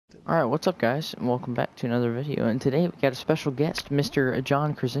Alright, what's up guys, and welcome back to another video, and today we got a special guest, Mr.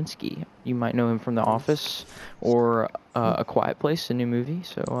 John Krasinski. You might know him from The Office, or A Quiet Place, a new movie,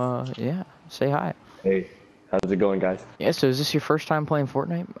 so yeah, say hi. Hey, how's it going, guys? Yeah, so is this your first time playing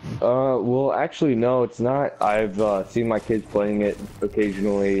Fortnite? Well, actually, no, it's not. I've seen my kids playing it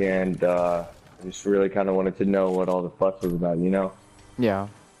occasionally, and I just really kind of wanted to know what all the fuss was about, you know? Yeah.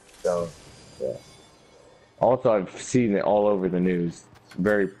 So, yeah. Also, I've seen it all over the news. It's a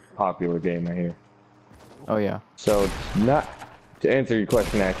very popular game, I hear. Oh yeah. So, it's not, to answer your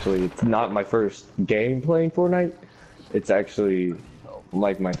question, actually, it's not my first game playing Fortnite. It's actually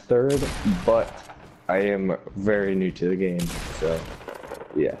like my third, but I am very new to the game, so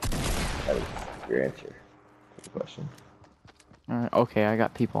yeah, that is your answer to the question. Alright, okay, I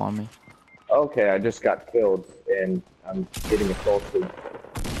got people on me. Okay, I just got killed, and I'm getting assaulted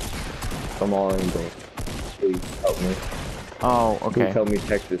from all angles. Please help me. Oh, okay. Please help me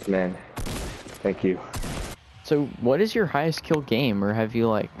protect this man. Thank you. So, what is your highest kill game, or have you,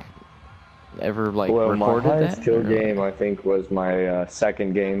 like, ever, like, Well, my recorded highest that? kill Or, game, like... I think, was my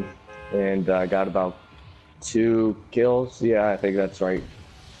second game, and I got about 2 kills. Yeah, I think that's right.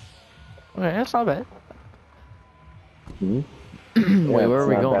 Okay, that's not bad. Hmm? Wait, Yeah, where it's are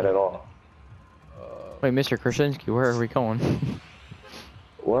we not bad going? at all. Wait, Mr. Krasinski, where are we going?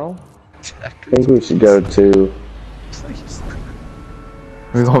 Well, I think we should go to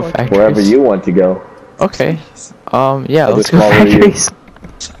We're going factories. wherever you want to go. Okay. Yeah, I'll let's just go follow you.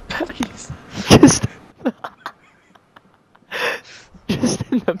 factories. Just, just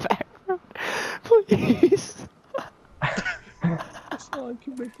in the background, please. That's all I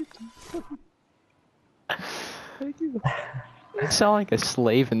can make it to. Thank you. You sound like a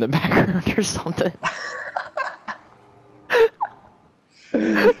slave in the background or something.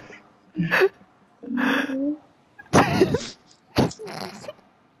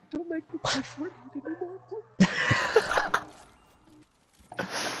 Don't make me play Fortnite anymore.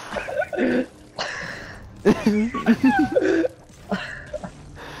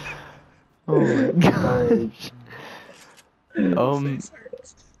 Oh my gosh.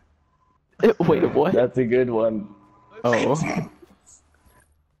 Wait, what? That's a good one. Oh.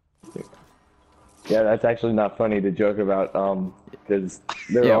 Yeah, that's actually not funny to joke about, because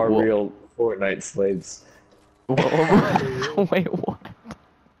there Yeah, are well, real Fortnite slaves. wait, what?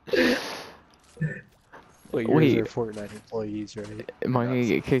 Well, Wait. yours are Fortnite employees, right? Am I gonna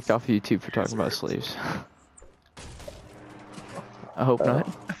get kicked off YouTube for talking about slaves? I hope not.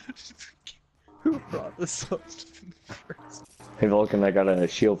 Who brought this up first? Hey Vulcan, I got a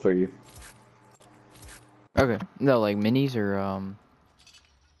shield for you. Okay. No, like minis or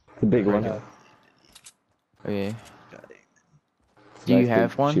The big one. okay. Got it. Do you Nice have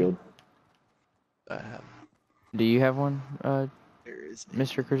big one? shield. I have. Do you have one, There is.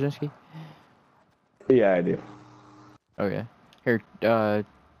 Mr. Krasinski? Yeah, I do. Okay. Here, I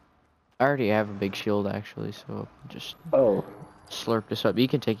already have a big shield actually, so just Oh, slurp this up. You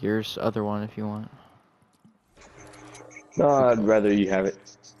can take yours, other one if you want. no, I'd rather you have it.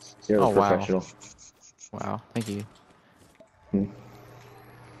 You're Oh, a wow. professional. Wow, thank you.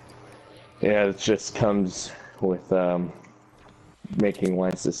 Yeah, it just comes with making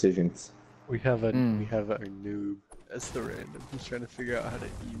wise decisions. We have our noob as the random. He's trying to figure out how to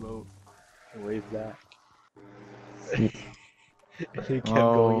emote and wave back. And he kept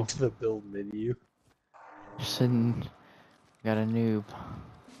going into the build menu. Just sitting. Got a noob.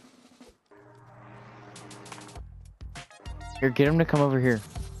 Here, get him to come over here.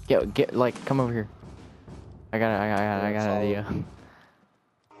 Like, come over here. I got an idea.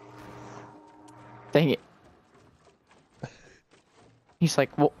 Dang it. He's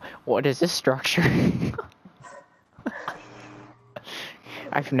like, what is this structure?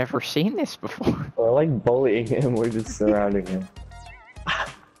 I've never seen this before. We're like bullying him, we're just surrounding him.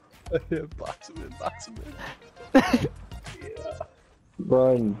 Box him in, box him in. Yeah.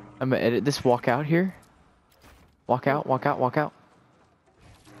 Run. I'm gonna edit this walk out here. Walk out, walk out, walk out.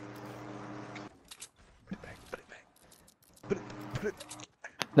 Put it back, put it back. Put it.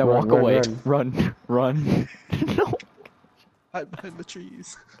 Now Run, walk run, away. run. Run. No. Hide behind the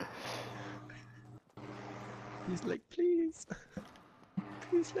trees. He's like, please.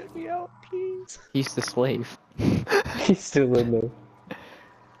 Please let me out, please. He's the slave. He's still in there.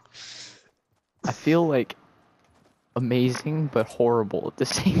 I feel like amazing but horrible at the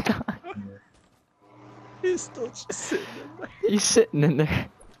same time. He's still just sitting in there. He's sitting in there.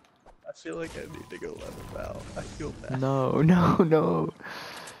 I feel like I need to go let him out. I feel bad. No, no, no.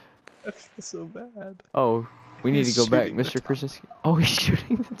 I feel so bad. Oh, we need to He's go back, shooting the Mr. top. Krasinski. Oh, he's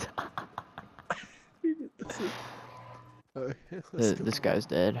shooting the top. We did this. Okay, let's go. This guy's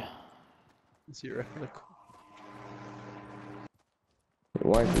dead. Is he running?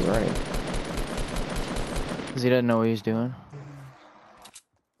 Why is he running? Cause he doesn't know what he's doing.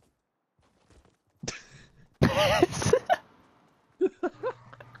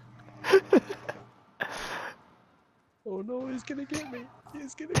 Oh no, he's gonna get me.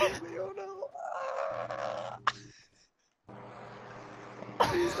 He's gonna get me. Oh no. Ah.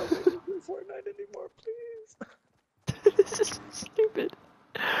 Please don't make me play Fortnite anymore, please. This is stupid.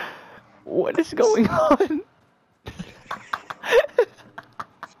 What is going on?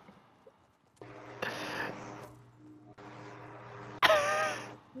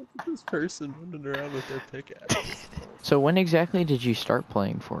 Look at this person running around with their pickaxe. So when exactly did you start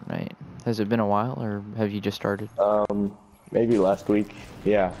playing Fortnite? Has it been a while, or have you just started? Maybe last week.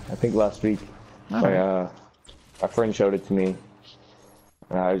 Yeah, I think last week. My friend showed it to me,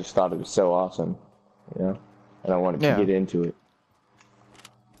 and I just thought it was so awesome, you know, and I wanted to get into it.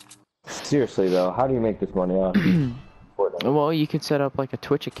 Seriously though, how do you make this money off Fortnite? Well, you could set up like a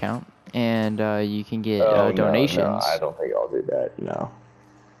Twitch account, and you can get donations. No, I don't think I'll do that. No.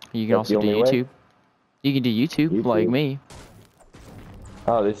 You can also do YouTube. You can do YouTube, like me.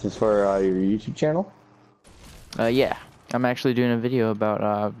 Oh, this is for your YouTube channel? Yeah. I'm actually doing a video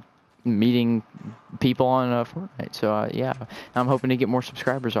about meeting people on Fortnite. So yeah, I'm hoping to get more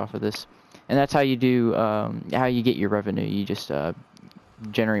subscribers off of this. And that's how you do, how you get your revenue. You just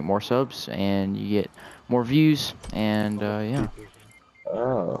generate more subs, and you get more views, and yeah.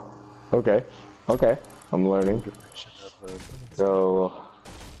 Oh, okay. Okay, I'm learning. So,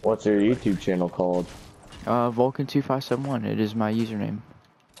 what's your YouTube channel called? Vulcan2571. It is my username.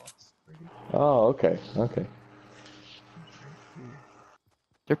 Oh, okay, okay.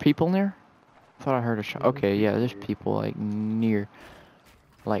 There people near? I thought I heard a shot. Okay, yeah, there's people like near,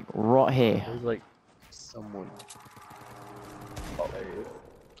 like right here. There's like someone. Oh, there he is.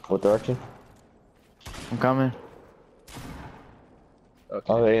 What direction? I'm coming.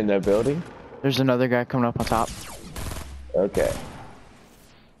 Okay. Are they in that building? There's another guy coming up on top. Okay.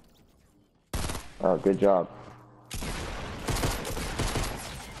 Oh, good job.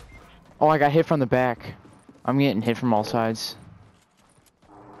 Oh, I got hit from the back. I'm getting hit from all sides.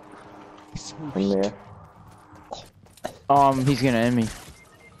 I'm there. He's gonna end me.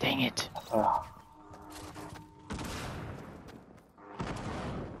 Dang it. Oh.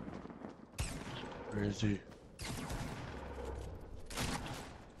 Where is he?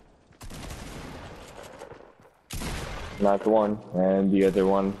 Not the one, and the other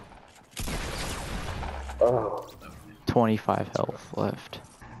one. Oh. 25 health left.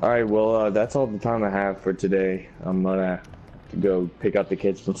 Alright, well, that's all the time I have for today. I'm gonna go pick up the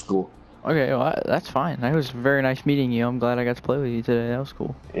kids from school. Okay, well, that's fine. It was very nice meeting you. I'm glad I got to play with you today. That was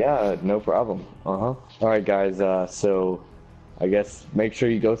cool. Yeah, no problem. Alright, guys, so I guess make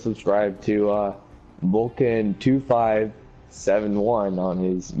sure you go subscribe to Vulcan2571 on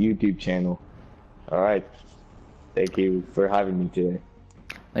his YouTube channel. Alright, thank you for having me today.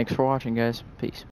 Thanks for watching, guys. Peace.